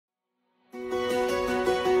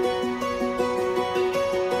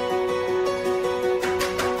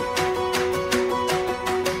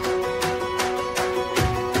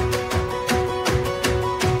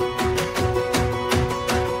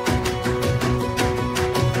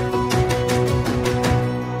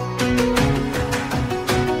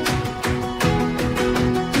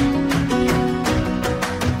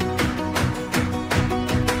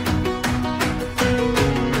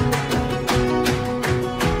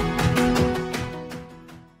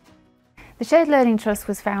The Shared Learning Trust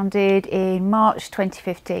was founded in March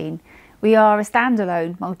 2015. We are a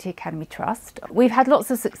standalone multi-academy trust. We've had lots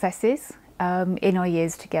of successes in our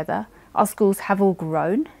years together. Our schools have all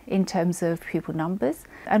grown in terms of pupil numbers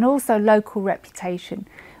and also local reputation.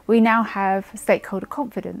 We now have stakeholder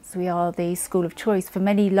confidence. We are the school of choice for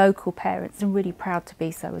many local parents and really proud to be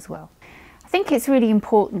so as well. I think it's really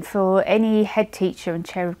important for any head teacher and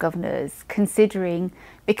chair of governors considering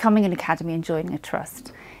becoming an academy and joining a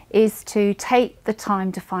trust is to take the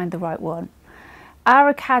time to find the right one. Our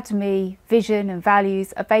academy vision and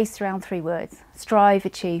values are based around 3 words: strive,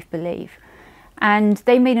 achieve, believe. And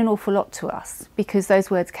they mean an awful lot to us because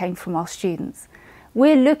those words came from our students.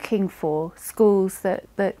 We're looking for schools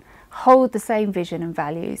that hold the same vision and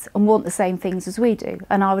values and want the same things as we do.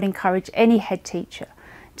 And I would encourage any head teacher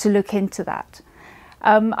to look into that.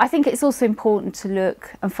 I think it's also important to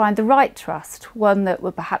look and find the right trust, one that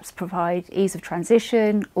will perhaps provide ease of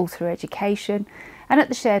transition all through education. And at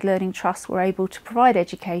the Shared Learning Trust, we're able to provide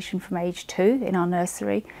education from age 2 in our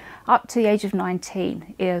nursery up to the age of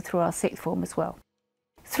 19 through our 6th form as well.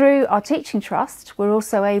 Through our teaching trust, we're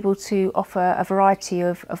also able to offer a variety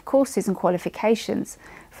of courses and qualifications,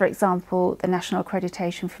 for example, the National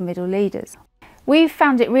Accreditation for Middle Leaders. We've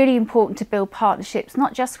found it really important to build partnerships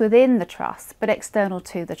not just within the trust but external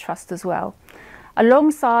to the trust as well.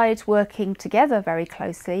 Alongside working together very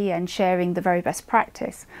closely and sharing the very best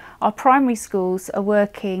practice, our primary schools are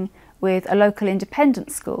working with a local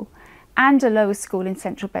independent school and a lower school in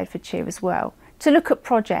Central Bedfordshire as well to look at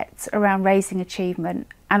projects around raising achievement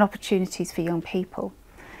and opportunities for young people.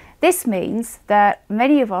 This means that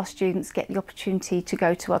many of our students get the opportunity to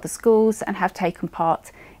go to other schools and have taken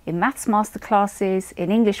part in maths masterclasses,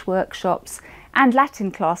 in English workshops and Latin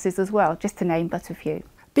classes as well, just to name but a few.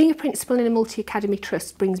 Being a principal in a multi-academy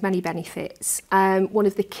trust brings many benefits. One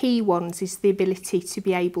of the key ones is the ability to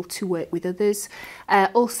be able to work with others,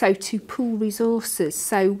 also to pool resources.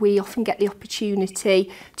 So we often get the opportunity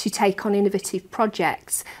to take on innovative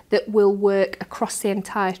projects that will work across the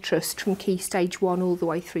entire trust from Key Stage 1 all the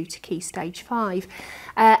way through to Key Stage 5.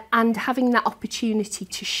 And having that opportunity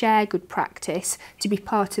to share good practice, to be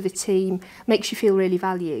part of a team, makes you feel really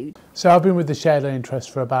valued. So I've been with the Shared Learning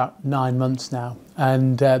Trust for about 9 months now,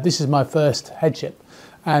 and this is my first headship.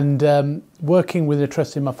 And working with the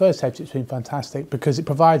trust in my first headship has been fantastic because it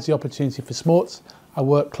provides the opportunity for sports. I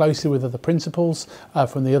work closely with other principals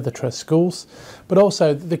from the other trust schools, but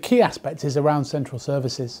also the key aspect is around central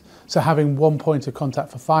services. So having one point of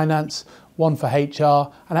contact for finance, one for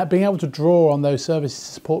HR, and being able to draw on those services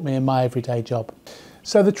to support me in my everyday job.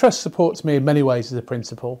 So the trust supports me in many ways as a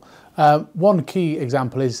principal. One key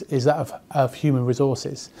example is that of human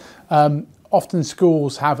resources. Often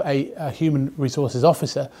schools have a human resources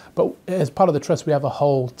officer, but as part of the trust we have a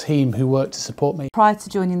whole team who work to support me. Prior to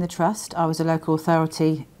joining the trust, I was a local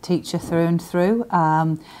authority teacher through and through.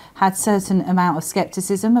 Had certain amount of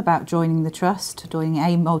scepticism about joining the trust, joining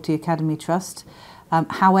a multi-academy trust.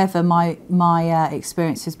 However, my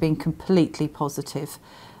experience has been completely positive.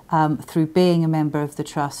 Through being a member of the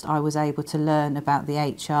trust, I was able to learn about the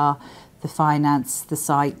HR, the finance, the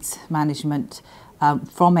site management,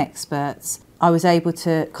 from experts. I was able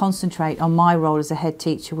to concentrate on my role as a head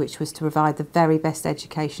teacher, which was to provide the very best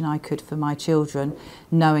education I could for my children,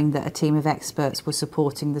 knowing that a team of experts were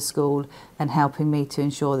supporting the school and helping me to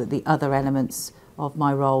ensure that the other elements of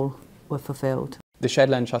my role were fulfilled. The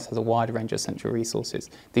Shared Learning Trust has a wide range of central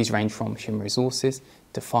resources. These range from human resources,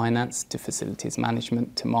 to finance, to facilities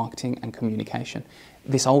management, to marketing and communication.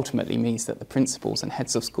 This ultimately means that the principals and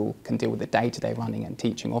heads of school can deal with the day-to-day running and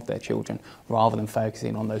teaching of their children rather than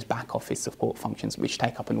focusing on those back office support functions which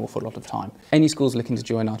take up an awful lot of time. Any schools looking to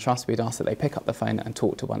join our trust, we'd ask that they pick up the phone and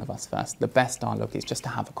talk to one of us first. The best dialogue is just to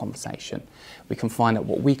have a conversation. We can find out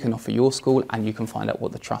what we can offer your school and you can find out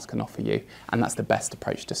what the trust can offer you, and that's the best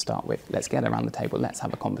approach to start with. Let's get around the table, let's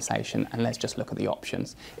have a conversation and let's just look at the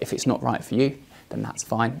options. If it's not right for you, then that's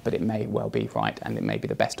fine, but it may well be right and it may be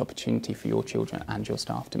the best opportunity for your children and your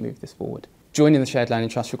staff to move this forward. Joining the Shared Learning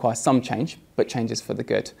Trust requires some change, but change is for the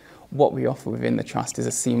good. What we offer within the trust is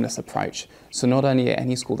a seamless approach. So not only at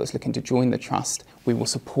any school that's looking to join the trust, we will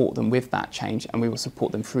support them with that change and we will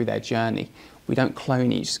support them through their journey. We don't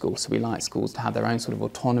clone each school, so we like schools to have their own sort of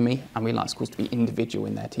autonomy and we like schools to be individual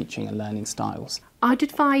in their teaching and learning styles. I'd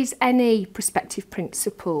advise any prospective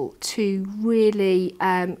principal to really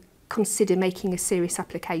consider making a serious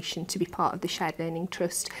application to be part of the Shared Learning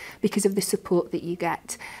Trust because of the support that you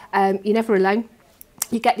get. You're never alone.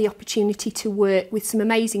 You get the opportunity to work with some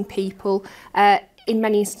amazing people, in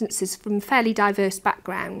many instances from fairly diverse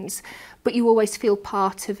backgrounds, but you always feel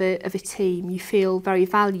part of a team. You feel very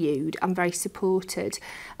valued and very supported,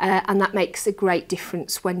 and that makes a great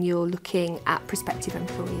difference when you're looking at prospective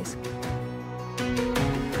employers.